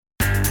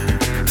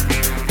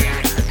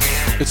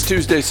It's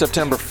Tuesday,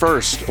 September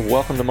 1st.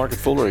 Welcome to Market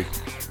Foolery.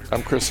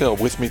 I'm Chris Hill.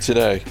 With me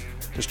today,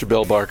 Mr.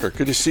 Bill Barker.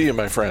 Good to see you,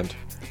 my friend.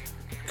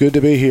 Good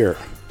to be here.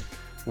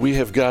 We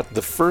have got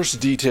the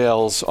first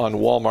details on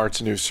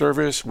Walmart's new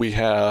service. We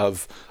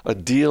have a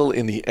deal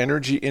in the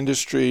energy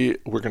industry.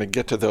 We're going to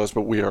get to those,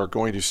 but we are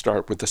going to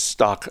start with the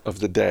stock of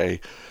the day.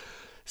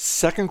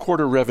 Second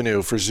quarter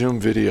revenue for Zoom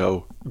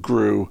Video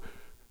grew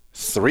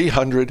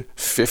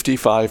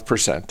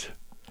 355%.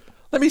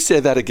 Let me say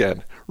that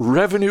again.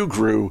 Revenue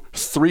grew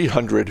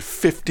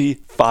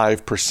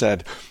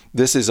 355%.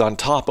 This is on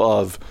top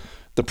of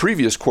the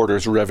previous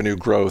quarter's revenue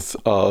growth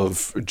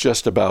of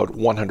just about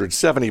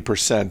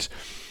 170%.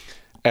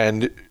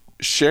 And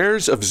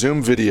shares of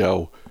Zoom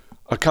Video,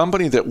 a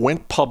company that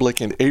went public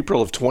in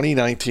April of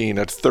 2019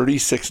 at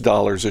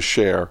 $36 a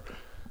share,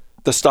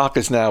 the stock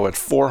is now at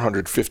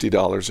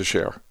 $450 a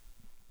share.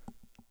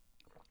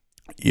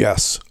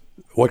 Yes.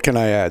 What can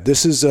I add?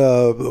 This is,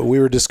 we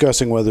were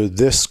discussing whether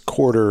this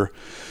quarter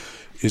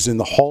is in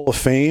the Hall of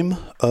Fame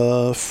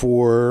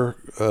for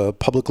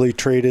publicly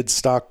traded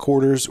stock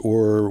quarters,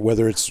 or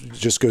whether it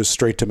just goes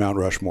straight to Mount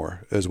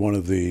Rushmore as one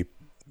of the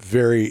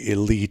very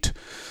elite,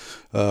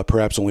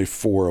 perhaps only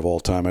 4 of all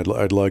time.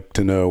 I'd like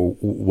to know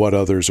what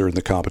others are in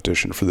the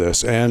competition for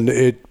this. And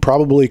it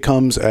probably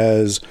comes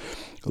as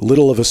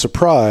little of a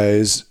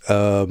surprise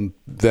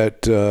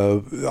that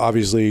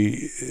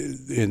obviously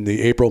in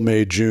the April,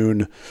 May,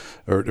 June,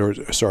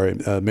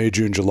 May,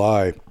 June,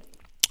 July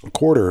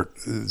quarter,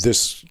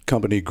 this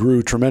company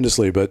grew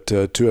tremendously, but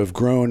to have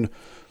grown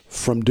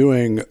from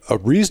doing a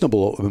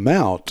reasonable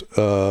amount,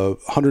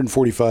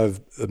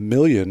 $145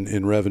 million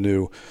in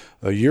revenue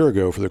a year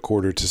ago for the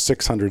quarter to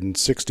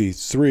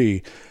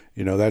 $663,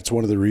 that's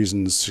one of the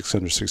reasons,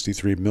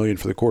 $663 million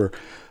for the quarter,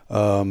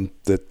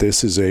 that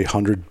this is a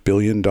 $100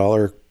 billion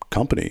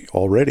company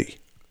already.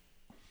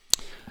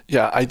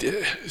 Yeah,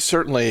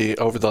 certainly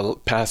over the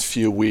past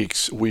few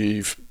weeks,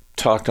 we've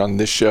talked on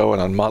this show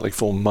and on Motley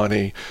Fool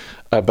Money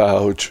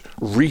about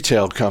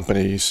retail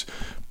companies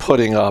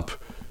putting up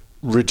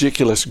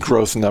ridiculous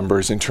growth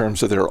numbers in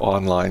terms of their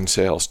online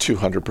sales,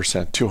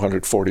 200%,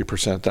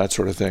 240%, that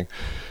sort of thing.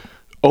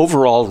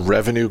 Overall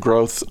revenue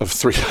growth of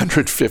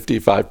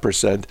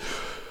 355%.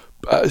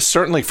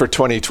 Certainly for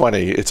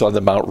 2020, it's on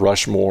the Mount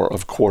Rushmore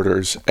of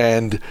quarters.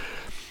 And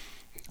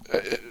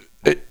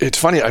it's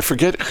funny, I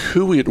forget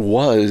who it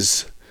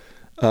was,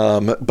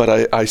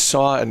 but I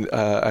saw an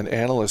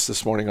analyst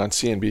this morning on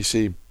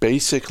CNBC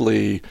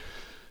basically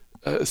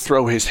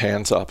throw his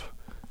hands up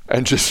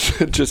and just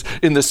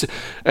in this,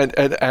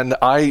 and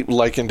I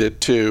likened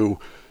it to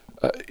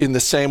in the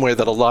same way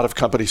that a lot of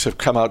companies have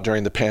come out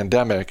during the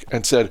pandemic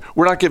and said,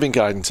 we're not giving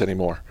guidance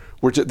anymore.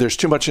 There's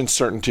too much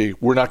uncertainty.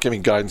 We're not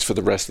giving guidance for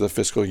the rest of the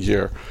fiscal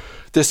year.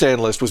 This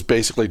analyst was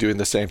basically doing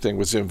the same thing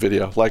with Zoom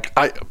Video. Like,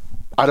 I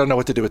don't know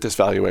what to do with this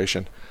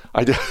valuation.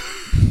 It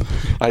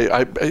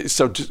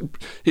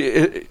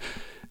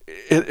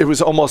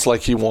was almost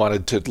like he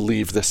wanted to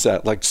leave the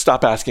set. Like,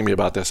 stop asking me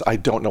about this. I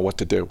don't know what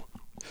to do.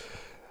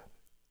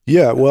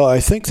 Yeah, well, I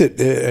think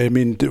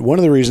that, one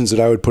of the reasons that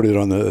I would put it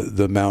on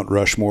the Mount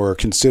Rushmore, or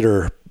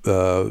consider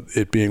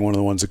it being one of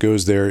the ones that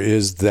goes there,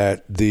 is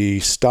that the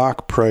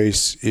stock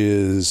price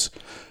is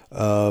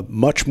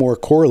much more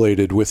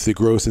correlated with the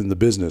growth in the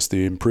business,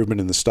 the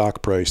improvement in the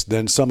stock price,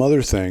 than some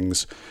other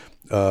things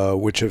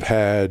which have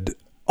had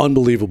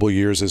unbelievable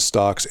years as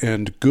stocks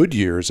and good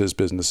years as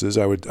businesses.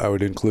 I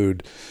would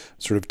include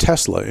sort of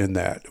Tesla in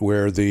that,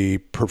 where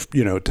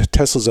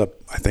Tesla's up,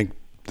 I think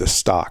the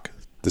stock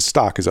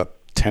is up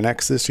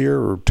 10x this year,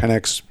 or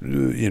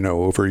 10x,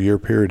 over a year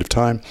period of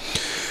time.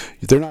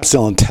 They're not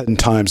selling 10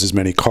 times as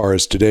many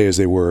cars today as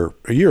they were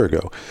a year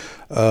ago.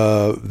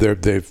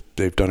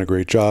 They've done a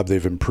great job.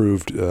 They've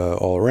improved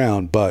all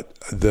around, but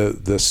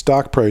the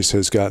stock price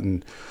has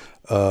gotten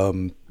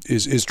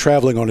is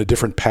traveling on a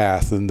different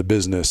path than the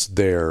business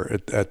there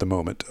at the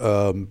moment.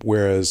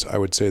 Whereas I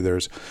would say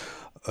there's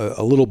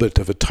a little bit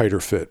of a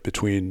tighter fit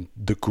between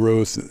the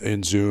growth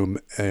in Zoom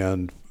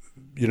and,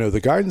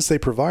 the guidance they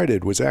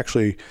provided was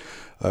actually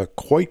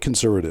quite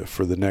conservative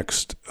for the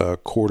next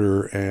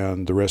quarter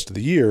and the rest of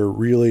the year,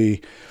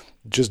 really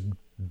just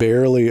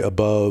barely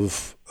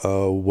above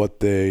what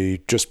they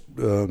just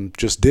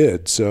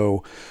did.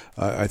 So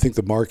I think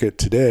the market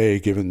today,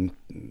 given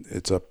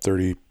it's up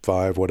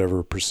 35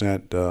 whatever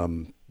percent,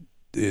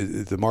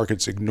 the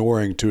market's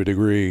ignoring to a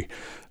degree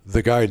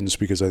the guidance,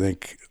 because I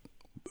think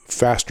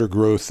faster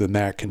growth than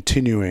that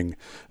continuing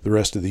the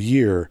rest of the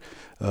year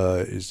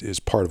is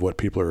part of what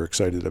people are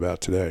excited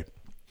about today.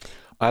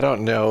 I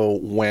don't know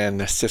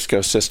when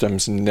Cisco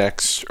Systems'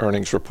 next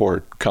earnings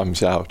report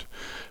comes out,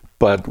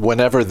 but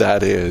whenever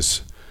that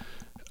is,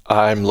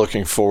 I'm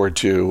looking forward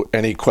to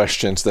any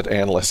questions that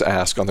analysts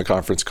ask on the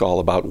conference call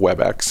about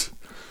WebEx,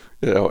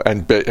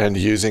 and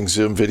using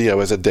Zoom Video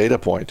as a data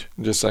point.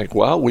 Just like,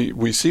 well,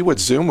 we see what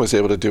Zoom was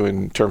able to do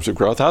in terms of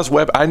growth. How's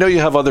Web? I know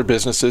you have other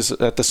businesses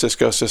at the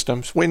Cisco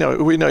Systems. We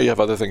know you have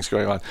other things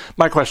going on.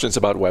 My question's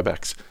about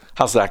WebEx.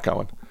 How's that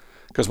going?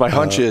 Because my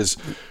hunch is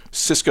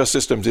Cisco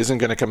Systems isn't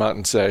going to come out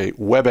and say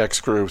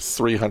WebEx grew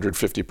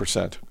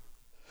 350%.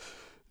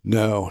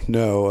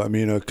 No. I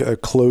mean, a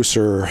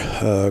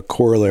closer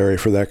corollary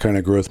for that kind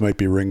of growth might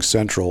be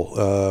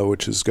RingCentral,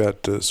 which has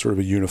got sort of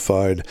a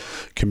unified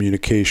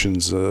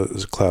communications,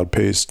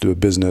 cloud-based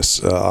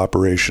business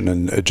operation,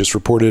 and it just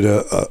reported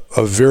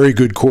a very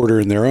good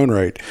quarter in their own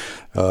right,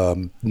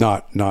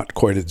 not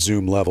quite at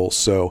Zoom levels.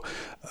 So,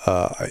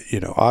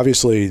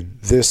 obviously,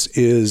 this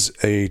is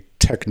a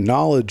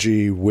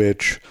technology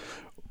which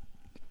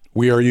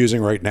we are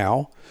using right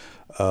now.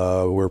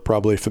 We're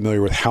probably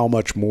familiar with how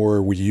much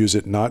more we use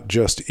it, not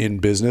just in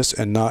business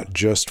and not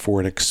just for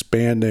an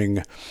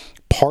expanding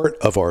part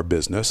of our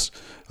business,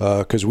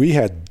 because we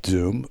had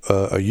Zoom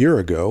a year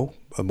ago,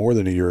 more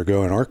than a year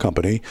ago in our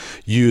company,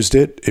 used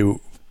it.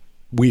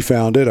 We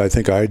found it. I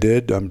think I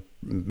did. I'm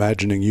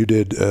imagining you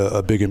did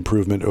a big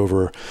improvement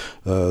over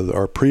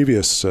our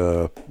previous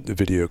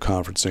video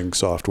conferencing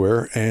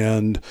software.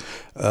 And,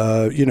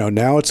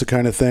 now it's the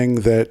kind of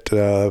thing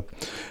that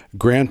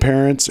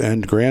grandparents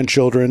and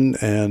grandchildren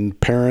and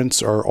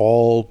parents are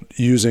all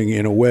using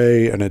in a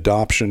way, an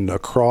adoption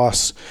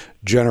across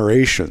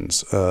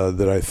generations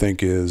that I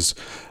think is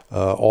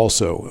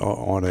also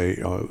on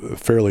a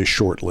fairly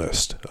short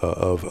list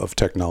of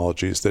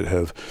technologies that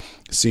have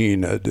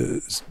seen,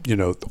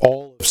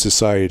 all of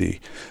society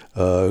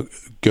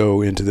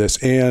go into this,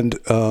 and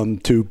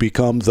to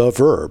become the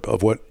verb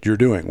of what you're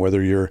doing,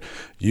 whether you're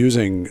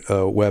using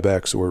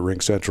WebEx or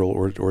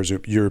RingCentral or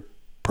Zoom. You're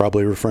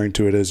probably referring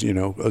to it as,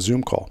 a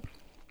Zoom call.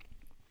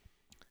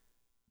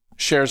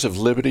 Shares of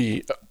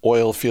Liberty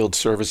Oilfield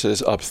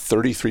Services up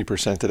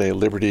 33% today.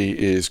 Liberty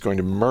is going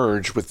to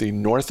merge with the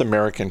North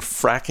American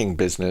fracking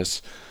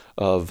business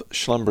of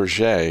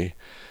Schlumberger,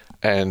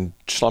 and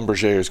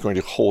Schlumberger is going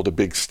to hold a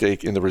big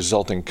stake in the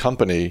resulting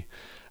company.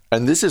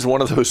 And this is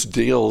one of those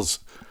deals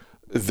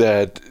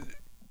that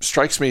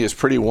strikes me as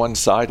pretty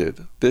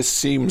one-sided. This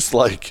seems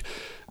like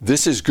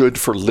this is good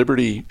for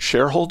Liberty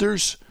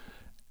shareholders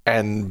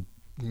and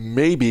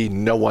maybe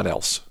no one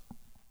else.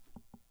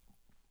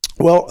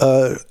 Well,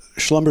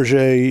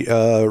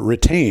 Schlumberger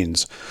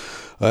retains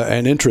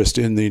an interest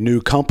in the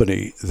new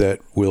company that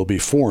will be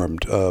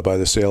formed by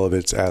the sale of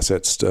its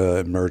assets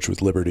to merge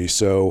with Liberty.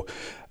 So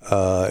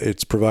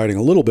it's providing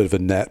a little bit of a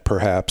net,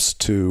 perhaps,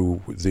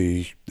 to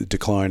the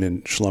decline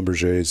in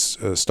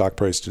Schlumberger's stock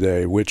price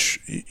today, which,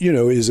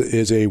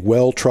 is a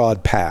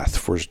well-trod path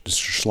for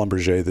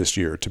Schlumberger this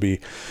year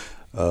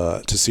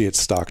to see its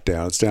stock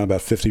down. It's down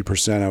about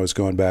 50%. I was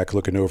going back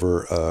looking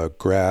over a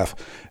graph,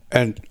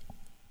 and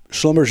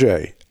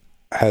Schlumberger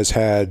has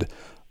had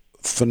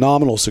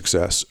phenomenal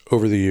success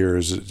over the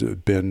years. It's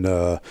been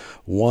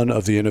one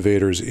of the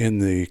innovators in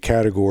the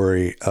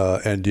category,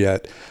 and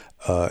yet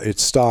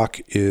its stock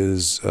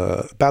is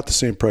about the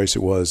same price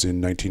it was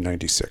in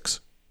 1996.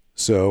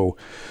 So,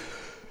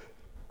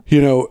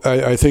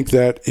 I think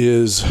that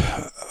is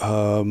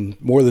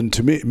more than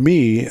to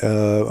me,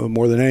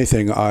 more than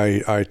anything,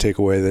 I take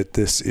away that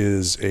this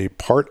is a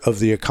part of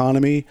the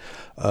economy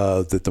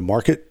that the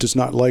market does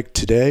not like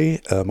today.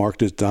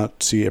 Market does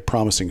not see a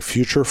promising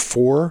future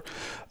for.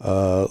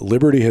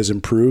 Liberty has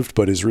improved,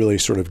 but is really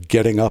sort of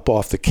getting up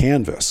off the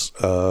canvas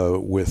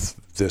with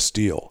this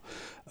deal.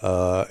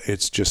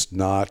 It's just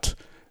not,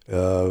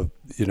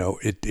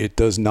 it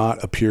does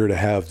not appear to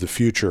have the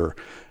future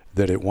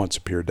that it once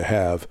appeared to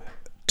have.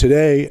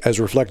 Today, as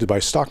reflected by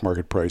stock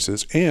market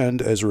prices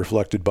and as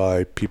reflected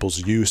by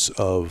people's use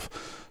of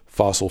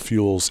fossil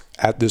fuels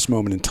at this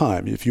moment in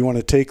time. If you want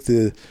to take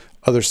the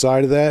other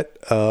side of that,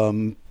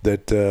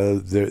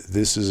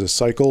 this is a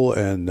cycle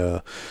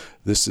and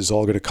this is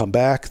all going to come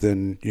back,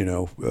 then,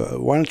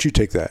 why don't you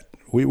take that?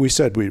 We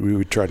said we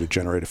would try to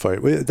generate a fight.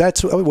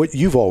 That's what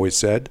you've always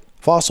said,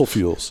 fossil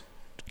fuels.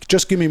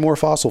 Just give me more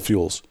fossil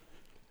fuels.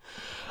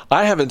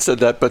 I haven't said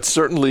that, but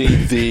certainly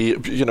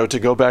to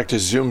go back to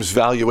Zoom's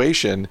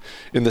valuation,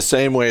 in the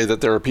same way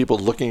that there are people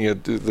looking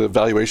at the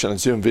valuation on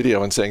Zoom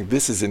video and saying,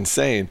 this is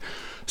insane.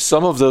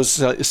 Some of those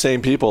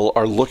same people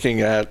are looking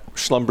at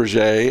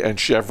Schlumberger and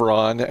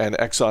Chevron and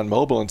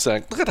ExxonMobil and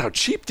saying, look at how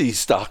cheap these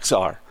stocks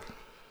are.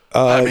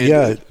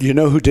 You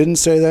know who didn't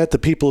say that? The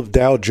people of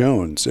Dow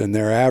Jones and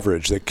their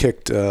average that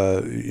kicked,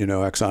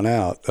 Exxon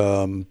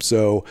out.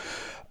 So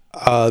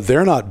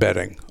they're not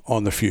betting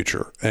on the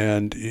future.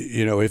 And,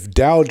 if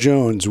Dow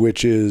Jones,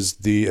 which is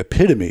the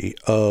epitome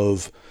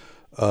of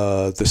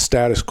the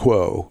status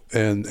quo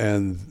and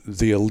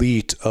the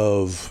elite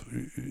of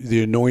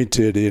the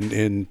anointed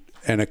in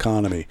an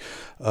economy,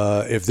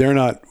 if they're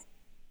not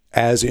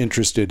as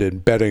interested in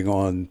betting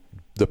on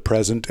the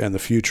present and the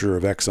future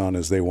of Exxon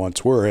as they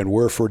once were and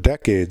were for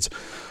decades,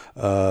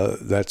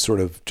 that's sort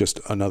of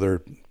just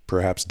another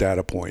perhaps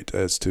data point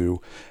as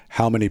to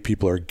how many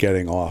people are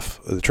getting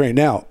off the train.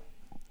 Now,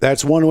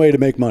 that's one way to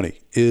make money,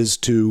 is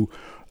to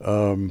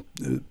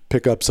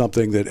pick up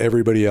something that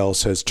everybody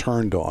else has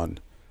turned on.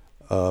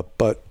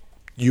 But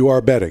you are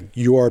betting.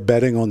 You are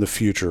betting on the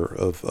future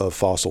of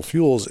fossil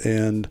fuels,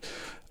 and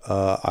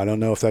I don't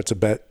know if that's a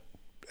bet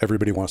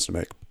everybody wants to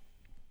make.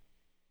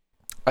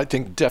 I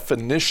think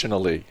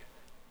definitionally,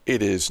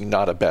 it is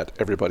not a bet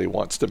everybody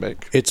wants to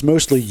make. It's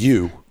mostly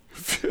you.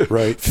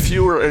 right?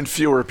 Fewer and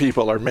fewer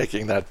people are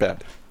making that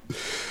bet.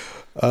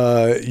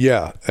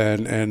 Yeah,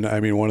 and I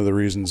mean, one of the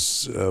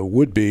reasons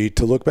would be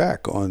to look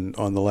back on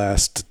the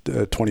last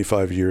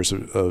 25 years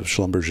of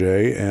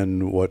Schlumberger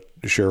and what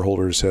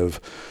shareholders have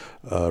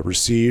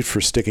received for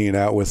sticking it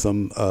out with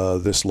them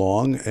this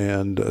long,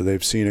 and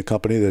they've seen a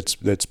company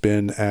that's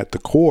been at the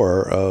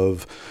core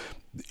of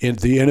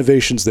the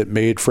innovations that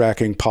made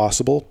fracking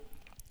possible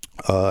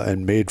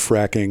and made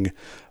fracking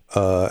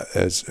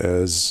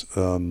as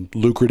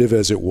lucrative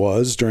as it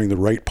was during the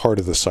right part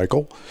of the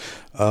cycle,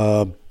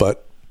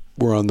 but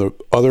we're on the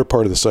other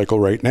part of the cycle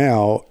right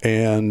now,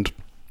 and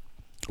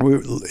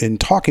in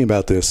talking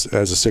about this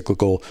as a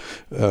cyclical,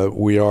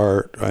 we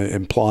are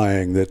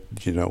implying that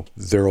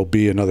there will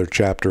be another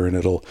chapter, and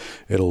it'll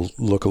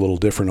look a little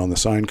different on the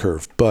sine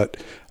curve. But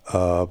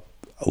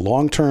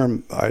long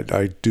term,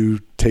 I do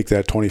take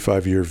that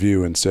 25-year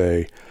view and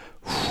say,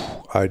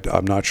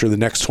 I'm not sure the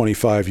next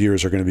 25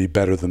 years are going to be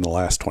better than the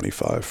last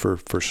 25 for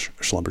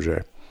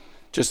Schlumberger.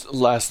 Just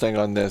last thing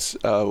on this.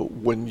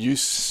 When you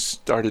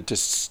started to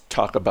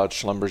talk about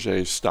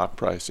Schlumberger's stock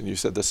price, and you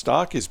said the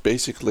stock is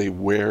basically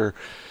where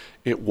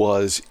it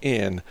was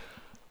in,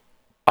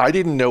 I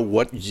didn't know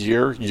what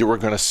year you were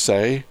going to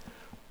say,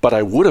 but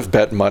I would have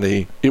bet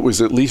money it was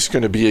at least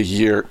going to be a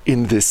year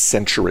in this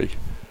century.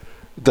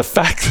 The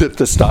fact that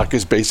the stock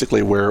is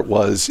basically where it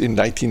was in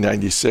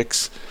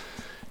 1996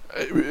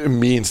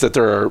 means that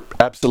there are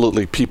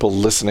absolutely people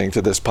listening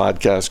to this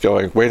podcast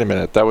going, wait a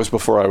minute, that was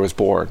before I was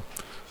born.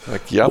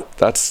 Like, yep,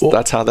 that's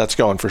how that's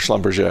going for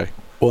Schlumberger.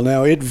 Well,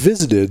 now it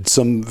visited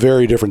some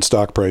very different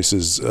stock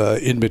prices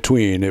in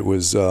between. It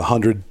was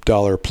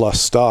 $100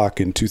 plus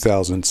stock in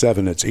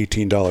 2007. It's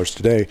 $18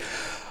 today.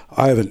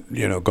 I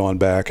haven't, gone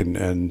back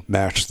and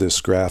matched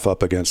this graph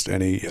up against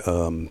any,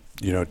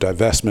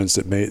 divestments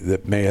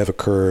that may have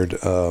occurred.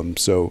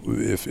 So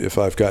if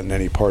I've gotten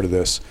any part of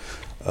this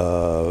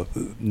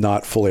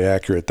not fully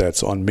accurate,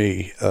 that's on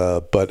me.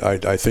 But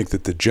I think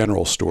that the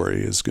general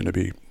story is going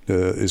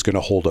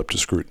to hold up to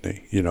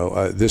scrutiny.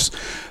 This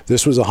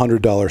was a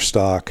 $100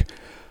 stock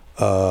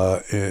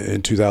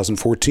in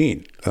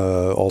 2014,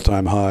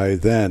 all-time high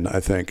then, I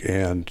think,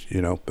 and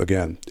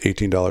again,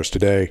 $18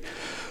 today.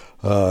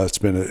 It's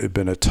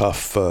been a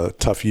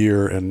tough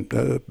year,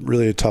 and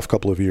really a tough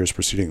couple of years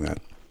preceding that.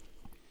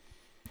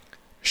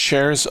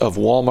 Shares of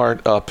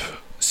Walmart up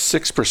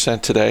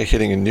 6% today,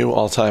 hitting a new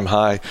all-time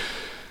high,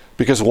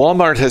 because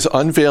Walmart has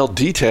unveiled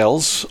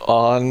details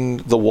on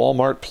the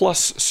Walmart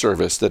Plus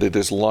service that it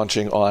is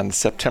launching on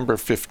September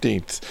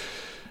 15th.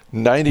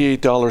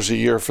 $98 a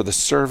year for the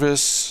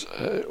service,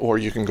 or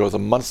you can go the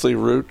monthly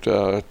route,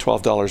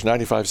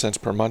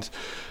 $12.95 per month.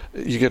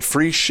 You get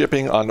free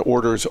shipping on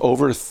orders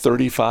over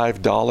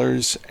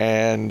 $35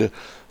 and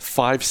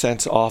 5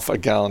 cents off a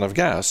gallon of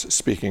gas,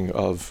 speaking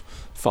of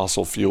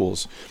fossil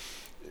fuels.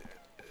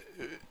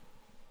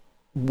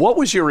 What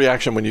was your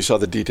reaction when you saw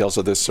the details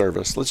of this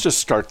service? Let's just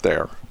start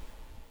there.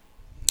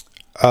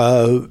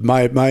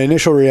 My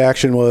initial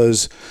reaction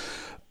was,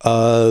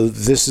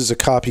 this is a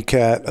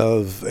copycat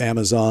of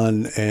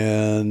Amazon,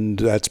 and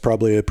that's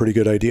probably a pretty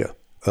good idea.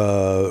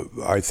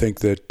 I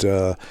think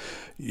that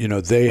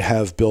they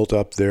have built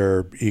up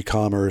their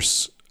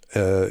e-commerce.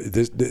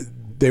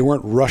 They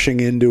weren't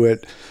rushing into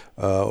it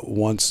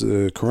once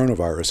the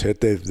coronavirus hit.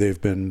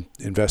 They've been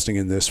investing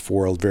in this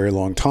for a very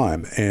long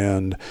time,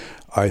 and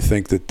I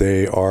think that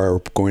they are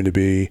going to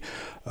be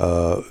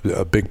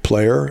a big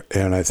player,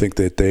 and I think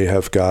that they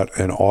have got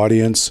an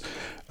audience.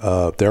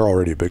 They're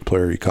already a big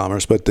player in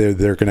e-commerce, but they're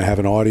going to have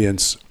an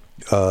audience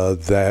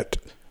that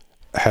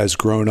has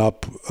grown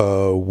up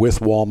with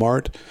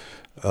Walmart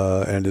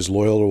and is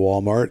loyal to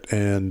Walmart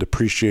and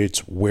appreciates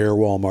where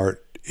Walmart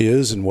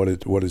is and what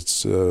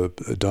it's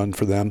done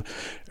for them.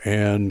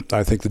 And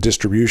I think the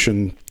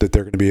distribution that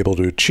they're going to be able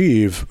to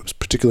achieve,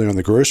 particularly on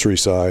the grocery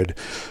side,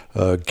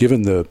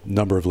 given the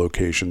number of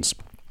locations,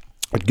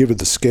 and given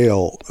the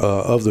scale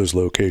of those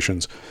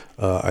locations,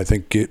 I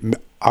think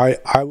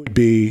I would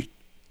be,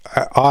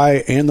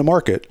 I and the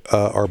market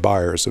are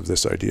buyers of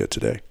this idea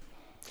today.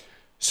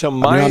 So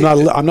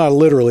I'm not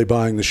literally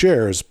buying the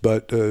shares,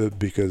 but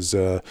because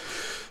there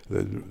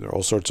are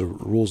all sorts of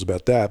rules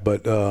about that.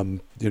 But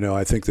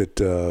I think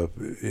that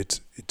it's,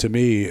 to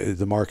me,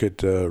 the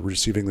market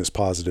receiving this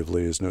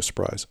positively is no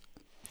surprise.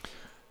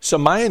 So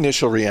my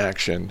initial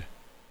reaction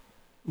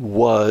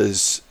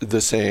was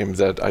the same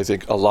that I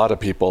think a lot of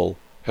people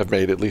have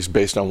made, at least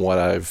based on what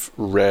I've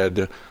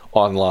read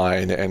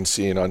online and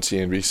seen on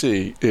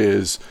CNBC,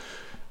 is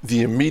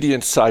the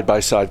immediate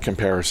side-by-side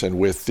comparison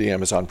with the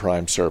Amazon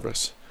Prime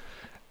service.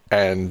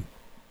 And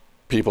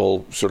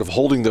people sort of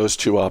holding those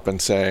two up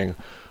and saying,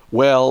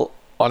 well,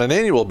 on an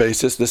annual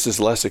basis, this is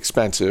less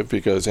expensive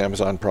because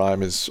Amazon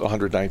Prime is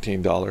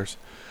 $119.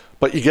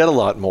 But you get a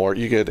lot more.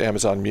 You get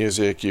Amazon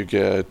Music, you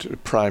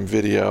get Prime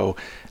Video,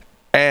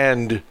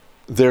 and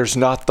there's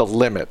not the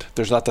limit.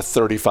 There's not the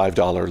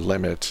 $35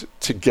 limit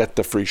to get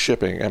the free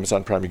shipping.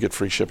 Amazon Prime, you get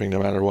free shipping no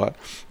matter what.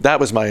 That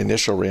was my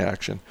initial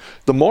reaction.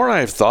 The more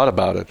I've thought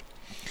about it,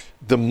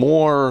 the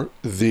more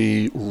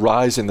the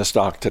rise in the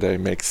stock today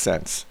makes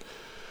sense.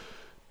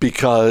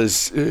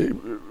 because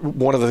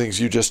one of the things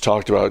you just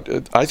talked about,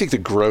 I think the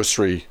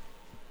grocery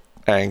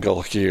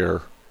angle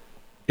here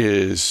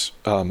is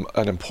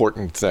an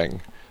important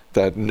thing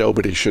that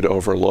nobody should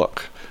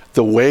overlook.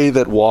 The way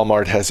that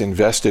Walmart has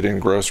invested in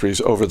groceries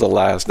over the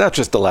last, not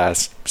just the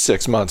last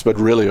 6 months, but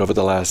really over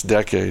the last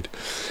decade.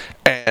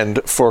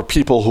 And for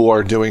people who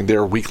are doing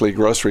their weekly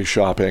grocery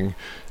shopping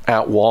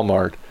at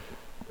Walmart,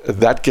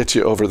 that gets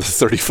you over the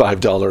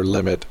 $35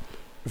 limit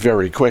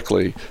very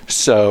quickly.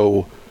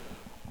 So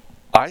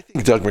I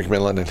think Doug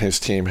McMillon and his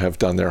team have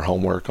done their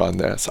homework on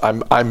this.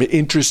 I'm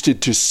interested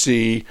to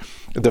see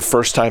the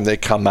first time they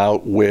come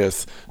out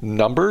with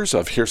numbers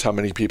of here's how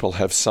many people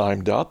have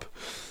signed up.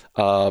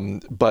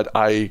 But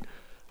I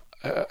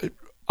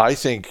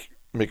think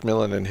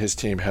McMillon and his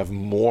team have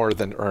more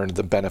than earned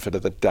the benefit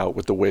of the doubt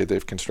with the way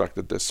they've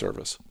constructed this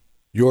service.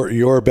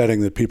 You're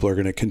betting that people are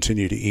going to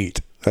continue to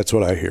eat. That's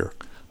what I hear.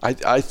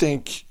 I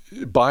think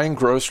buying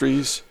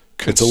groceries,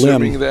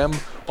 consuming them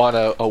on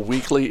a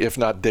weekly, if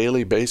not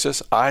daily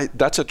basis,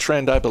 that's a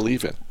trend I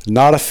believe in.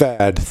 Not a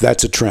fad.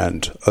 That's a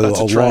trend. A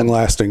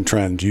long-lasting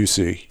trend you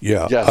see.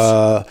 Yeah.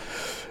 Yes.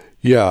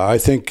 Yeah, I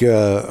think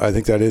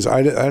that is.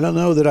 I don't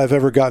know that I've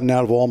ever gotten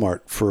out of Walmart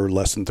for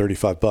less than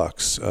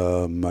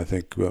 $35. I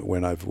think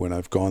when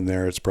I've gone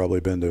there, it's probably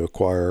been to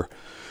acquire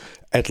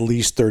at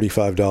least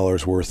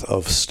 $35 worth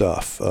of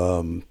stuff.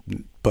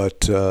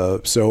 But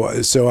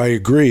so I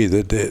agree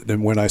that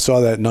when I saw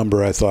that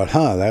number, I thought,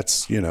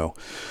 that's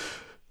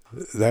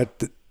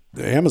that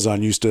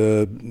Amazon used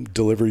to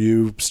deliver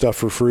you stuff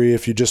for free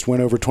if you just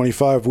went over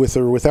 25 with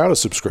or without a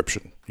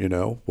subscription.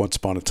 Once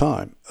upon a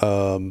time.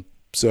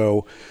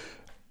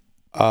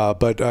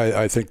 But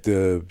I think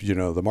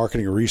the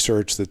marketing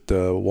research that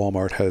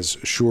Walmart has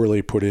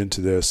surely put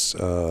into this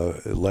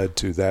led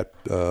to that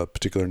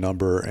particular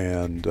number,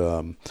 and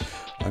I'm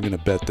going to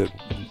bet that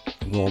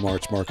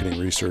Walmart's marketing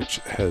research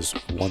has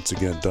once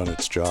again done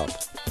its job.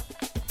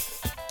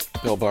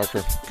 Bill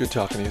Barker, good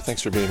talking to you.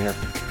 Thanks for being here.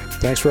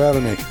 Thanks for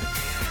having me.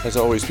 As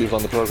always, people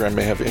on the program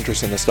may have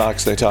interest in the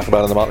stocks they talk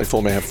about, and the Motley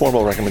Fool may have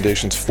formal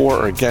recommendations for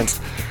or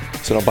against.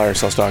 So don't buy or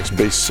sell stocks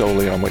based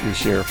solely on what you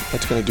hear.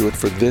 That's going to do it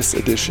for this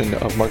edition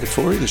of Market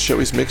Foolery. The show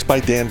is mixed by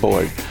Dan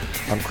Boyd.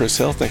 I'm Chris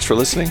Hill. Thanks for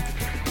listening.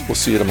 We'll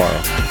see you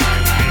tomorrow.